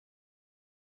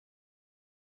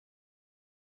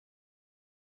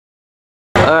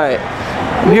Alright,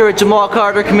 I'm here with Jamal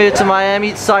Carter, committed to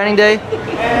Miami, signing day.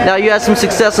 Now you had some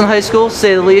success in high school, to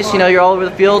say the least. You know, you're all over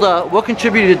the field. What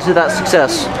contributed to that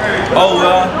success? Oh,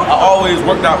 well, I always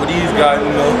worked out with these guys,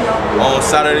 you know, on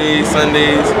Saturdays,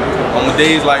 Sundays. On the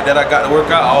days like that I got to work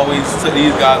out, I always took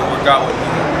these guys to work out with me.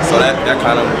 So that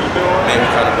kind of made me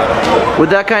kind of better.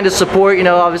 With that kind of support, you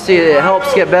know, obviously it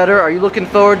helps get better. Are you looking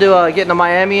forward to getting to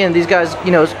Miami and these guys,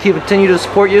 you know, continue to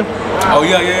support you? Oh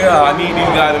yeah. I need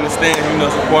these guys to understand, you know,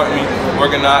 support me,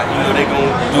 working out. You know, they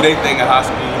gonna do their thing at high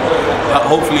school.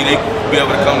 Hopefully they be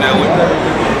able to come there with me.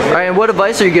 All right, and what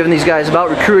advice are you giving these guys about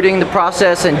recruiting, the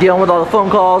process, and dealing with all the phone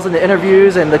calls and the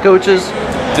interviews and the coaches?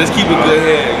 Just keep a good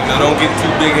head. You know, don't get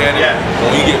too big-headed.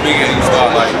 When you get big-headed, you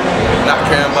start like not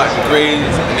caring about your grades,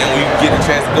 and then when you get a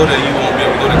chance to go there, you won't be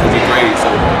able to go there because of your grades. So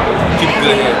keep a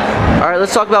good head. All right,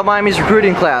 let's talk about Miami's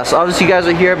recruiting class. Obviously, you guys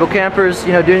are here, Bill Campers,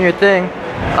 you know, doing your thing.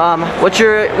 What's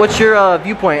your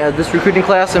viewpoint of this recruiting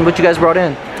class and what you guys brought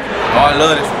in? Oh, I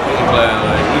love this recruiting class.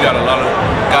 Like, we got a lot of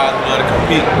guys who love to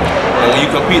compete, and when you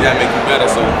compete, that makes you better.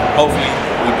 So hopefully,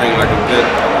 we bring like a good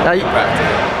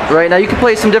practice. Right, now you can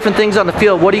play some different things on the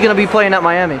field. What are you going to be playing at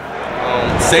Miami?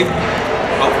 Safety,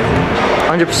 hopefully.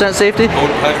 100% safety?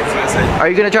 100% safety. Are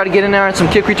you going to try to get in there on some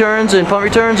kick returns and punt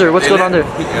returns, or what's going on there?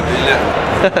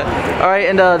 All right,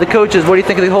 and the coaches, what do you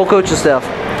think of the whole coaching staff?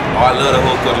 Oh, I love the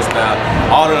whole coaching staff.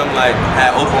 All of them like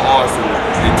had open arms to me.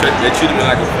 They treated me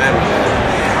like a family, man.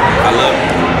 I love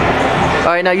it.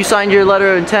 All right, now you signed your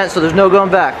letter of intent, so there's no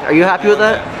going back. Are you happy with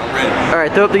that? I'm ready. All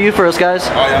right, throw up to you first, guys.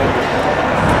 Oh, yeah.